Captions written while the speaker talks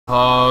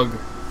Hog.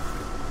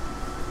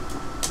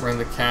 We're in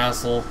the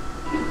castle.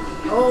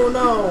 Oh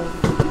no.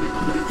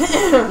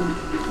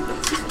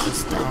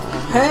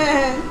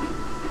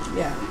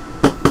 Yeah.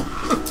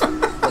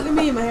 Look at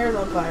me, my hair's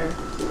on fire.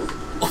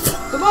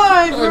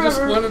 Goodbye, forever. I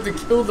just wanted to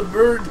kill the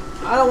bird.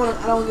 I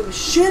don't give a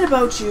shit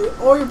about you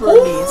or your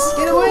birdies.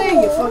 Get away,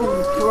 you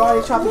fucking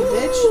karate chopping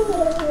bitch.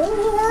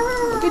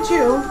 Look at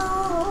you.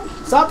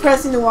 Stop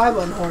pressing the Y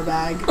button,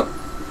 whorebag.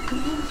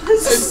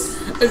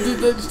 I did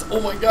that just, oh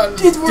my god.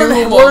 Dude,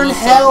 we're in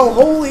hell.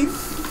 Holy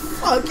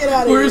fuck, get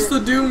out of here. Where's the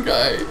Doom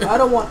guy? I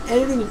don't want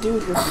anything to do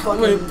with your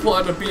fucking I'm gonna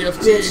plot a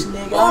BFT. bitch,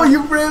 nigga. Oh,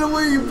 you ran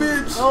away, you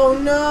bitch. Oh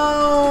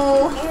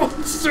no. Oh,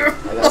 sir.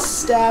 I got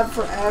stabbed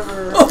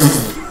forever.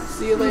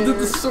 See you later. That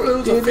was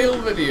a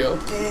fail video.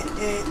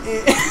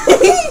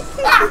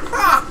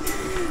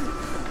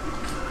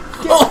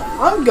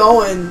 I'm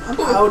going. I'm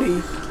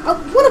outie.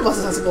 One of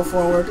us has to go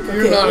forward.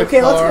 You're not a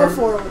car. Let's go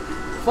forward.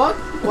 Fuck.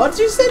 What did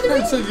you say to me?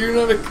 I said you're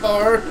not a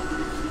car.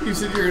 You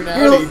said you're an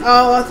Audi.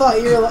 Oh, I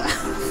thought you were like...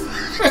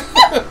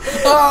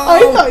 Oh.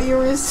 I thought you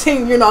were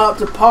saying you're not up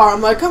to par. I'm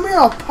like, come here,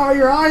 I'll par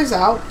your eyes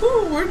out.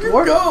 Oh, where'd you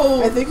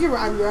go? I think you're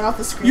off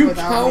the screen you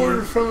without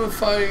cowered me. from a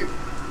fight.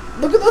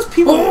 Look at those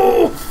people.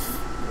 Oh.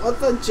 What,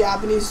 the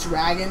Japanese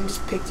dragon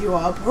just picked you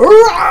up?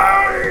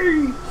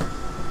 Hooray!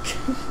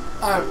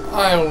 I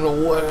don't know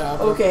what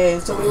happened. Okay,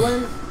 so we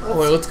went...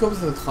 Wait, let's go to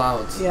the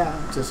clouds. Yeah.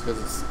 Just because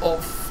it's... Oh,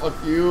 fuck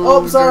you,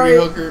 Oh, sorry.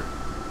 dirty hooker.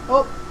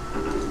 Oh.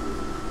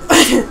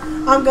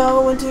 I'm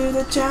going to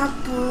the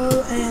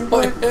chapel and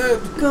we're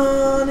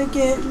gonna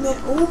get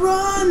oh,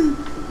 run,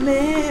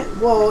 man.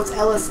 Whoa, it's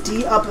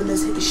LSD up in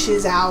this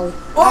shizow.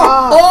 Look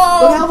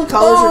how the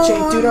colors are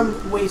changed. Dude, I'm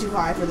way too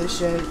high for this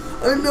shit.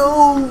 I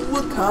know.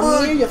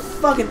 Come here, you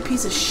fucking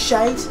piece of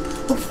shite.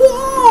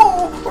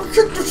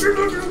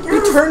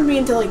 You turned me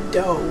into like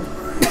dough.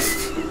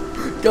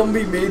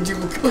 Gumby made you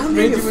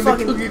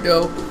into cookie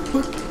dough.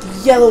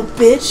 Yellow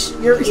bitch,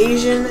 you're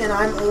Asian and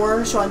I'm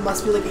orange, so I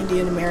must be like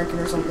Indian American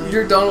or something.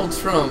 You're Donald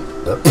Trump.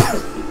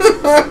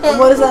 And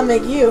what does that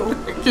make you?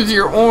 Because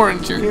you're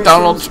orange, you're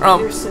Donald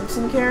Trump. You're a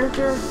Simpson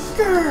character?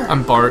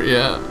 I'm Bart,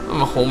 yeah.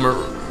 I'm a Homer.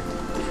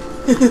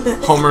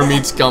 Homer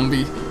meets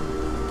Gumby.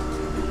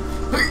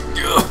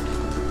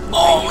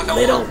 Oh, no.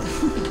 Little.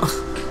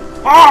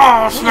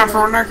 Oh, snap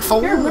her neck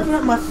full. You're ripping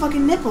up my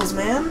fucking nipples,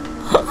 man.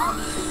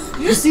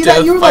 You see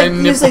that? You were like,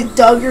 you just like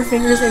dug your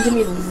fingers into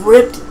me and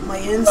ripped my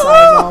insides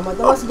off. I'm like,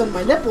 that must have been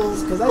my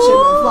nipples, because that shit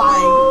was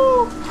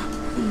flying.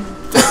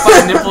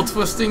 By nipple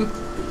twisting.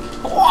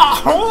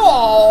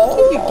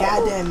 Keep your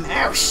goddamn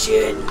mouth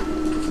shut.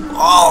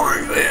 Oh,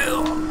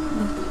 yeah.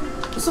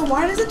 So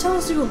why does it tell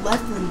us to go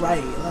left and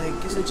right? Like,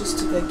 is it just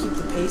to like, keep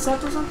the pace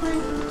up or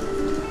something?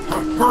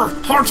 Fuck!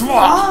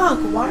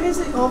 Why is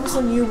it all of a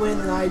sudden you win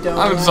and I don't?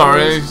 I'm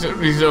sorry, I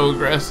shouldn't be so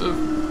aggressive.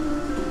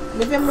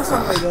 Maybe I'm just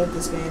not very good at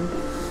this game.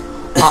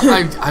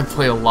 I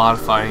play a lot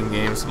of fighting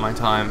games in my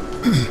time.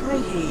 I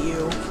hate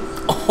you.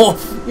 Oh.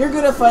 You're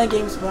good at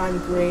fighting games, but I'm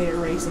great at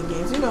racing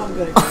games. You know I'm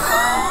good at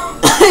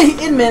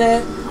games. Admit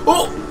it.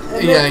 Oh.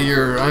 Yeah,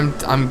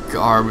 I'm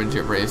garbage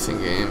at racing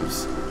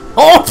games.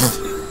 Oh.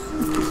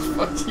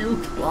 Fuck you,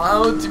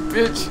 clouds, you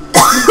bitch.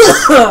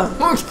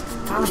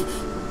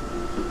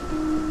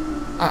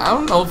 I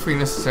don't know if we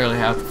necessarily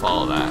have to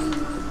follow that.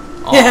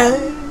 Oh. Yeah.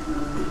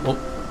 Oh.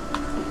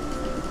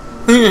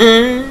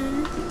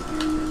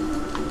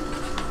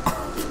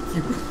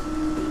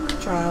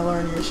 Trying to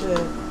learn your shit.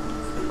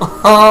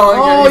 Oh, I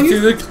got you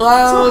through the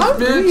clouds, so how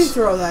bitch. do you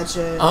throw that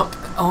shit? Up.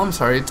 Oh, I'm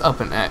sorry. It's up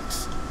and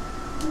X.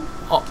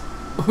 Oh,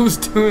 who's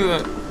doing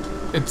that?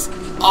 It's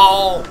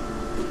yeah.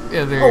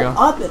 There you go.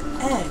 Up and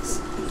X.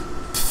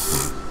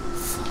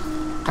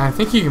 I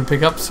think you can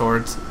pick up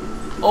swords.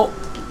 Oh,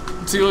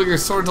 see, look, your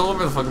sword's all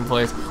over the fucking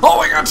place. Oh,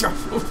 I got you.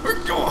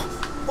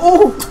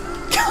 Oh.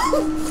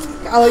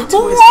 I like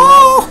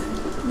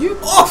twisting. You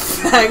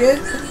faggot.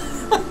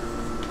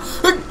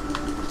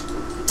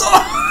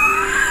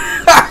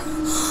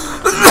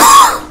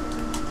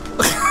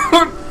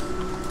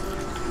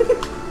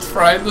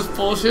 Fried this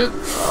bullshit.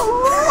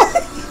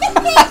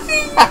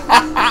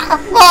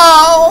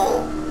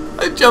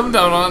 I jumped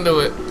down onto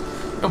it.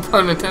 No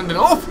pun intended.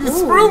 Oh, you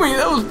threw me.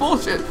 That was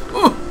bullshit.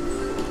 Ooh.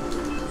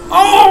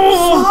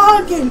 Oh!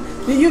 Fucking!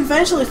 You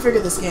eventually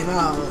figured this game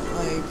out.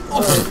 Like,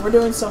 look, we're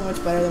doing so much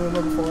better than we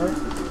were before.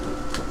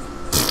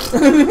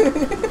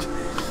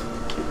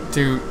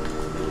 Dude,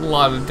 a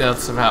lot of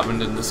deaths have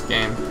happened in this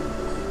game.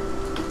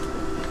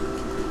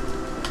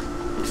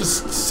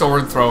 Just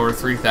Sword Thrower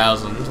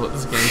 3000 is what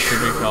this game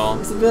should be called.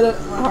 It's a bit of,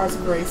 my heart's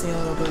racing a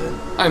little bit.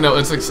 I know,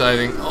 it's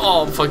exciting.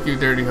 Oh, fuck you,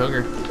 dirty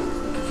hooker.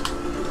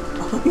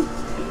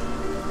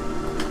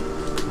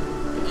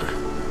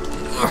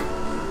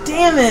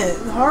 Damn it!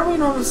 The harder we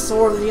don't have a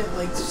sword, then you get,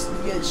 like,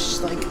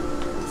 like,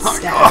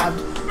 stabbed.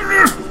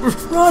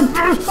 Run!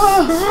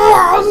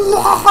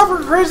 I'm a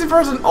crazy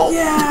person! Oh.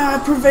 Yeah, I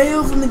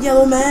prevail from the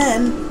yellow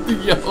man. The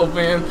yellow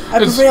man. I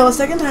prevail a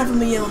second time from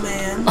the yellow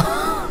man.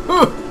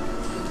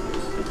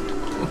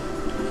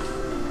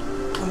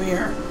 Come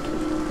here.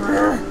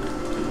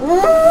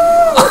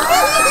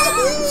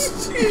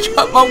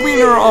 Cut my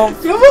wiener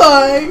off.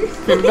 Goodbye.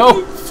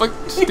 No, fuck,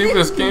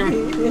 stupidest game.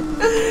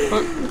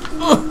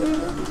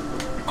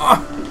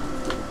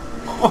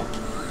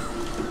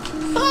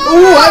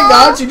 Ooh, I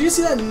got you. Did you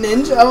see that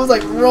ninja? I was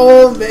like,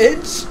 roll,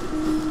 bitch.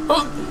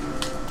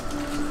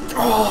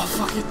 Oh,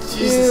 fucking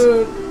Jesus.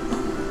 Dude.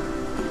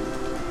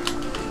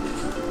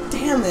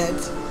 Damn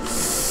it.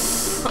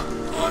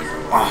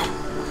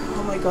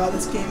 Oh my god,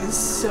 this game is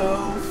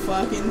so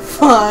fucking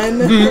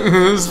fun.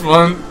 It was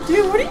fun.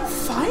 Dude, where do you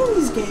find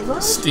these games? Huh?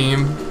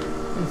 Steam.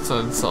 It's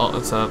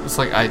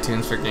like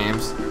iTunes for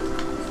games.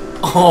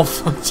 Oh,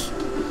 fuck you.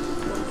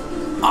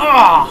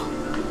 Ah!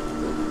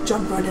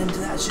 Jump right into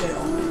that shit.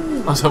 Oh.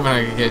 I was hoping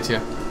I could get you.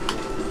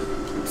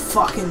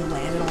 Fucking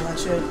landed on that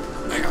shit.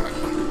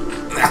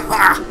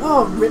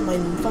 Oh, rip my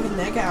fucking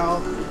neck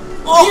out.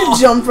 Oh. You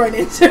jumped right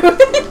into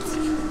it.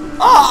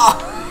 Ah!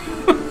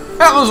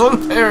 That was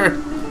unfair.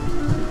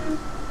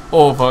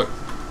 Oh, fuck.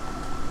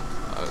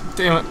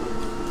 Damn it.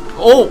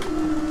 Oh!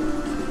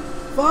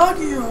 Fuck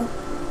you.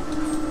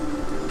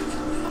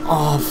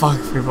 Oh, fuck.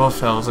 We both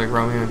fell. It was like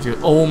Romeo and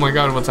Juliet. Oh my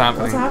god, what's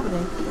happening? What's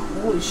happening?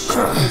 Holy shit.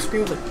 The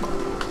screen was like...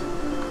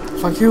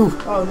 Fuck you.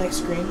 Oh, next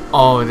screen.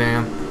 Oh,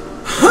 damn.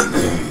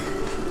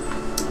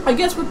 I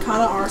guess we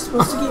kind of are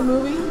supposed to keep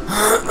moving.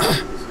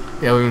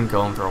 Yeah, we've been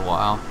going for a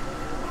while.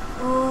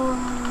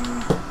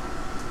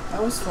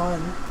 That was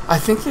fun. I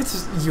think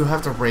it's you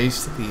have to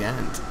race to the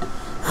end.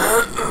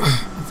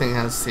 I think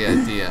that's the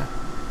idea.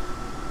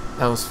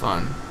 That was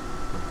fun.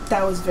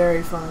 That was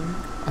very fun.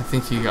 I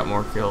think you got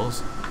more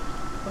kills.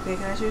 Okay,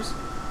 can I choose?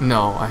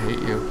 No, I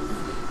hate you.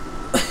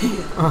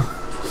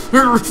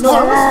 No,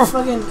 I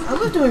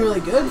was doing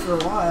really good for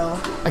a while.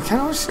 I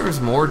kind of wish there was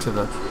more to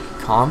the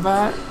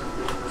combat.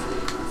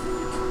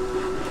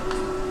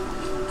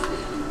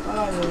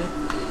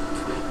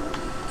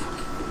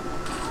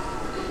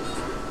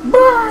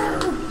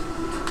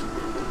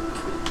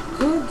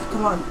 Good.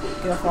 Come on,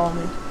 get up, follow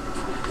me.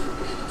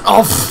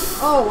 Oh.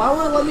 Oh, why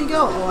won't it let me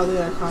go? Oh, I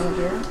gotta climb up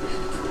here.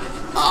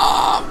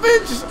 Ah,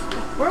 bitch.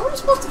 Where are we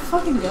supposed to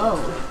fucking go?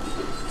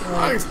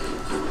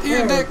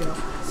 Eat a dick.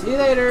 See you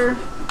later.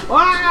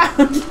 Ah!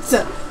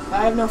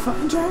 I have no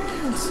fucking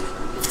chance.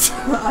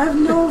 I have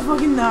no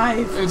fucking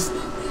knife.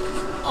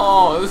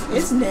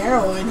 It's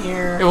narrow in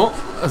here. It won't.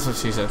 That's what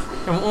she said.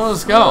 It won't let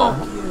us go.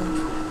 Fuck you.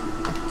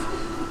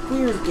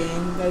 Weird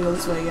game. We gotta go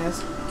this way, I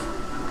guess.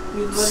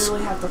 We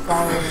literally have to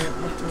follow it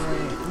left to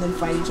right and then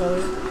fight each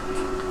other.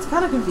 It's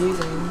kind of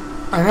confusing.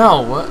 I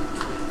know. What?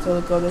 So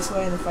we go this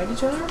way and then fight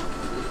each other?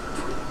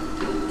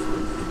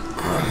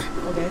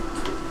 Okay.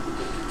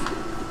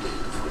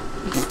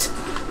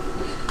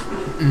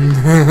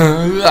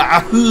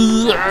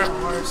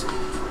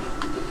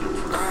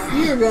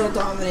 You're gonna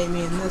dominate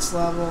me in this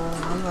level.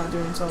 I'm not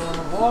doing so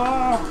well.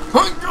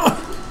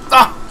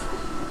 Oh!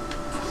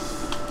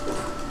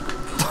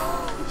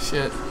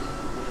 Shit.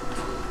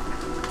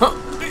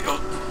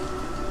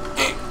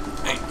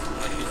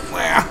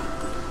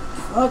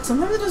 Look,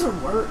 sometimes it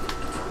doesn't work.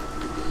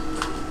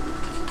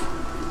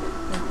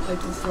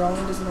 Like the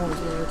throwing doesn't always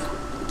work.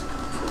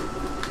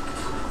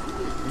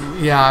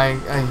 Yeah,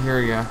 I hear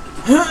ya.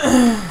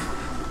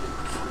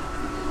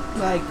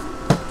 Like,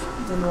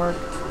 it didn't work.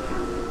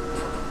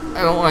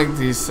 I don't like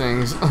these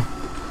things.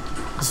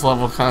 This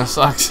level kind of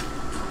sucks.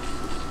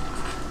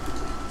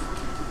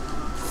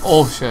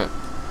 Oh shit.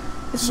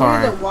 It's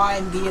Sorry. weird that Y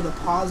and B are the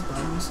pause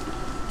buttons.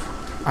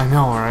 I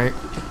know, right?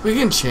 We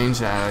can change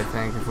that, I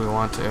think, if we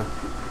want to.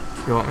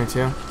 You want me to?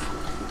 No,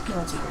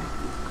 it's okay.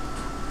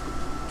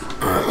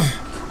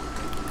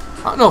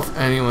 I don't know if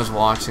anyone's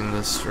watching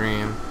this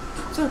stream.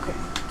 It's okay.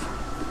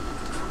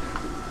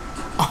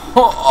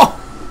 Oh.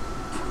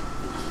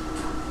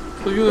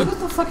 Look at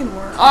the fucking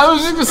work. I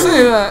was just gonna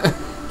say that.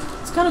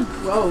 It's kind of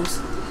gross.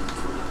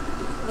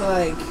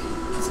 Like,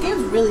 this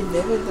game's really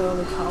vivid though,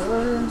 the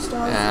color and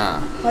stuff.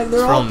 Yeah. Like,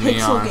 they're all From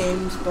pixel neon.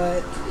 games,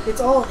 but it's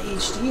all in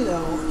HD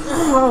though.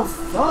 Oh,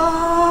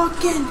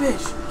 fucking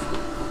bitch.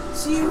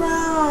 See you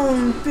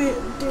around,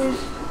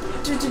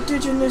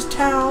 indigenous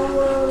town,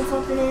 whatever the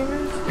fuck your name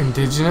is.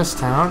 Indigenous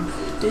town?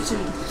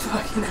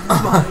 Fucking never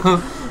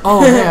mind.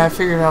 Oh, hey, I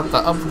figured out the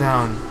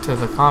up-down to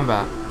the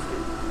combat.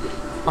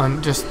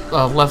 On just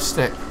left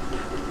stick.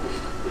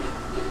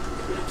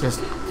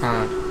 Just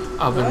kind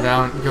of up and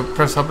down. You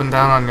press up and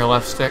down on your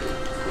left stick.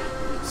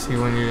 See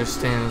when you're just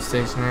standing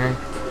stationary.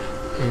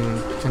 You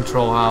can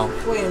control how.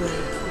 Wait a minute.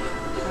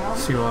 How?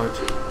 See what?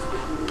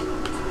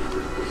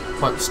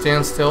 What?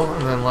 Stand still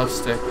and then left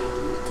stick.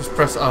 Just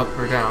press up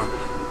or down.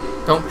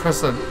 Don't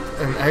press an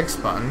X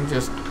button.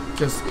 Just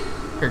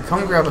here.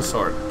 Come grab a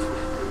sword.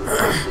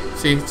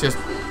 See, just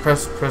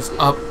press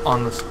up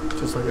on this,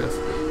 just like this.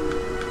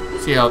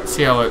 See how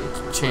it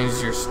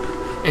changes your,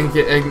 and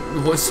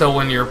so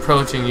when you're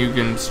approaching, you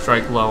can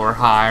strike low or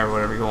high or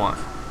whatever you want.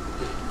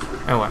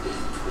 Anyway,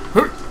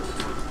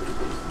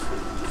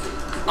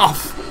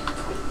 off.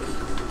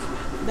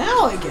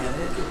 Now I get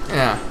it.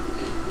 Yeah,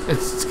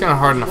 it's kind of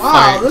hard in a wow,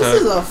 fight. Wow,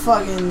 this is a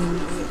fucking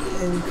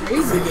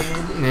crazy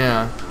game.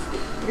 Yeah.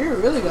 You're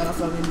really gonna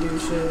fucking do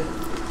shit.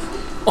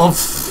 Oh.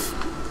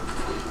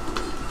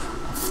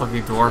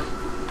 fucking door.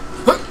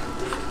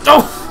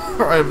 Oh!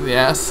 Right up the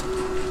ass.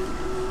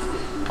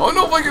 Oh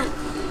no, fucking.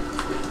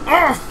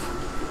 I'm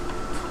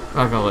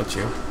not gonna let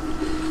you.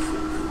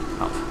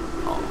 Oh.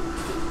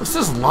 What's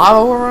this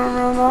lotto we're running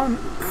around on?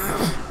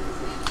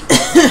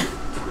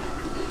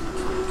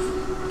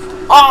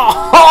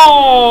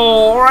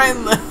 Oh! Right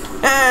in the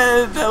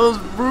head! That was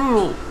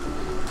brutal.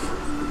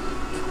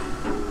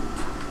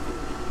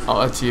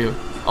 Oh, that's you.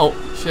 Oh,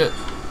 shit.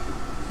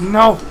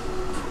 No!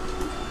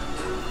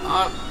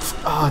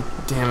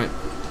 Damn it.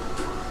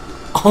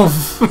 Oh,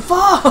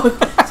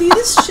 fuck! See,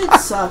 this shit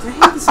sucks. I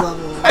hate this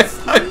level.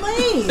 It's lame.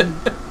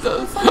 I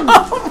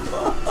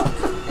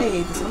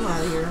hate this. I'm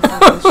out of here.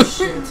 Fuck this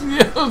shit.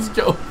 Yeah, let's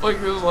go. Fuck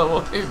this level.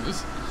 I hate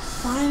this.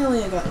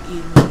 Finally, I got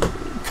eaten.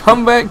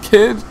 Come back,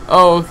 kid.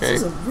 Oh, okay.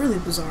 This is a really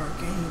bizarre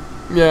game.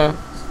 Yeah.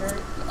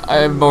 I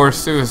have more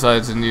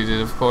suicides than you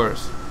did, of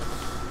course.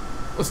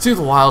 Let's do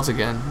the wilds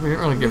again. We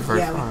didn't really get very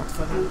far. Yeah, we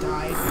fucking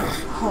died.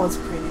 Oh, it's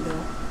pretty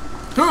though.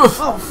 Oof.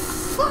 Oh,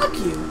 fuck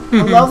you.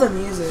 I love the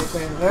music,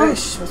 man. Very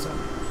what's up?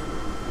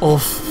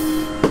 Oof.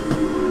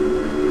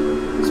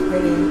 It's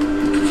pretty.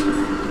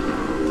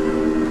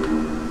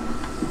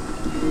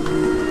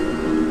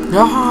 I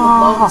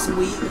love this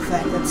wheat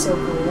effect. That's so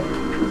cool.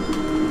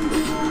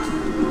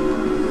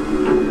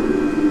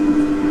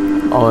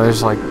 Oh,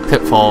 there's like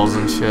pitfalls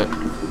and shit.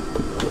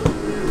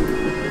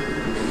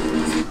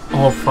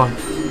 Oh, fuck.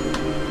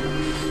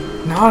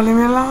 No, leave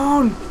me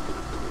alone!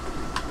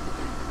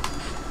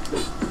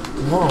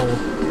 Whoa.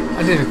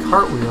 I did a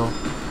cartwheel.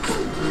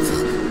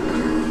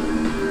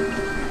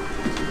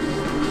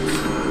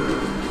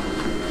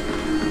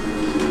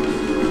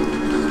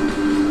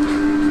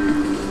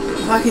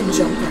 I can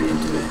jump right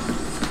into it.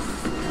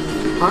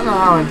 I don't know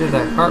how I did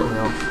that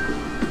cartwheel.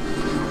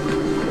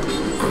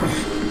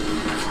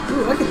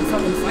 Ooh, I can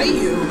fucking fight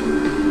you.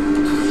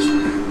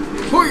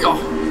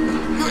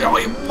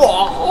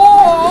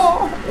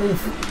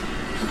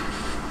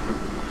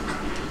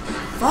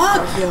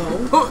 Fuck, yo.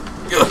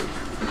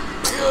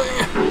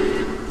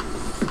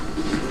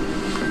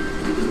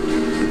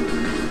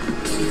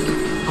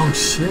 Oh,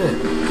 shit.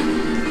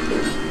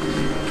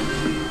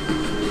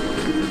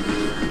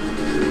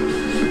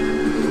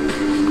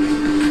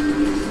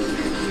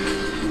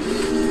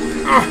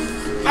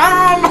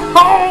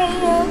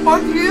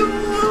 Fuck you!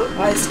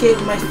 I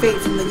escaped my fate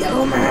from the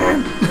yellow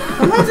man.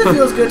 Sometimes it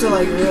feels good to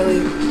like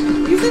really.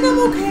 You think I'm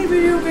okay,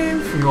 video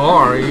games? You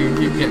are. You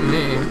keep getting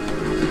me.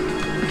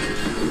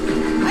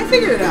 I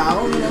figured it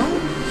out, you know.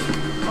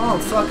 Oh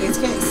fuck! It's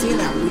can't see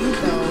that weed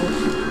though.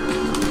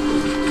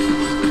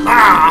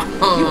 Ah!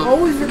 You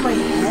always rip my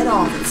head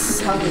off. It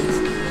sucks.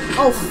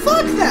 Oh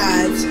fuck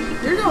that!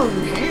 You're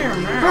going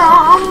ham, man.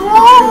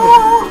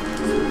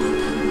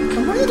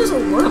 Sometimes it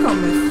doesn't work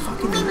on my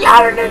fucking.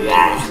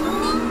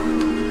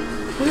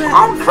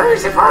 I'm a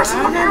crazy person.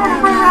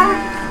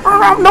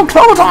 No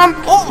clothes on.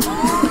 Oh.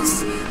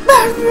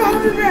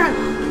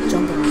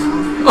 Jumping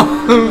around.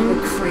 Like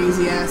a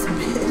crazy ass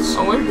bitch. I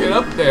want to get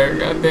up there.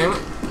 God damn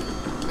it.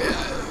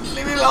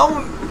 Leave me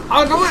alone.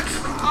 I'll do it.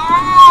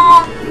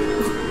 Oh.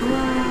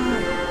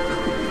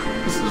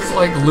 This is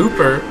like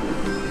Looper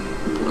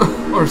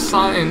or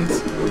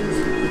Signs.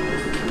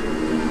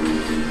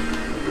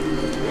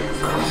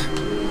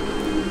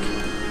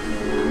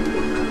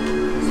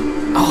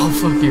 Oh,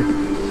 fuck you.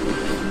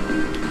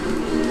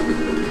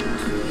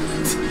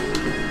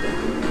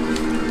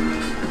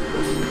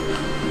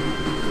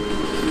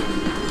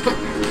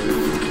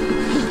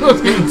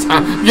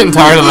 I'm getting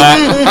tired of that.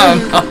 I'm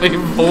not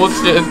even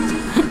bullshit.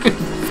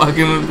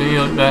 Fucking with me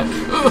like that.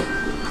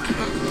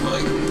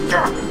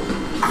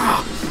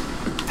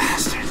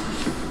 Bastard.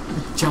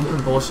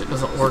 Jumping bullshit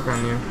doesn't work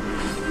on you.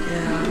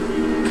 Yeah.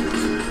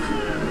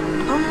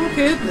 I'm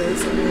okay with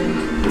this. I mean,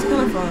 it's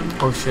kind of fun.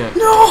 Oh shit.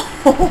 No!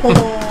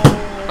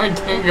 I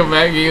can't go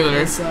back either.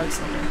 That sucks.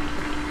 Okay.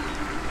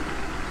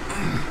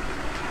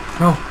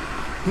 No.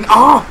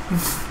 No!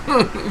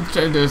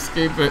 Trying to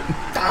escape it.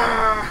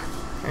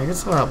 Can I get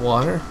some of that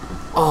water?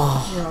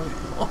 Oh. Yeah,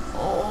 okay.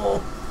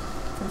 Oh.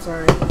 I'm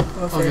sorry.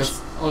 Oh, fish.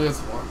 I'll get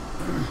some more.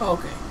 Oh,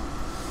 okay.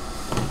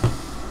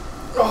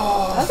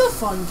 Oh. That's a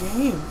fun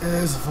game. It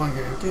is a fun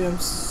game. Dude, I'm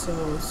so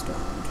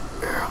stoned.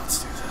 Here, let's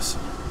do this.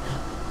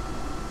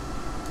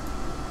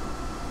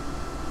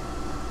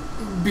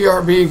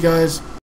 BRB, guys.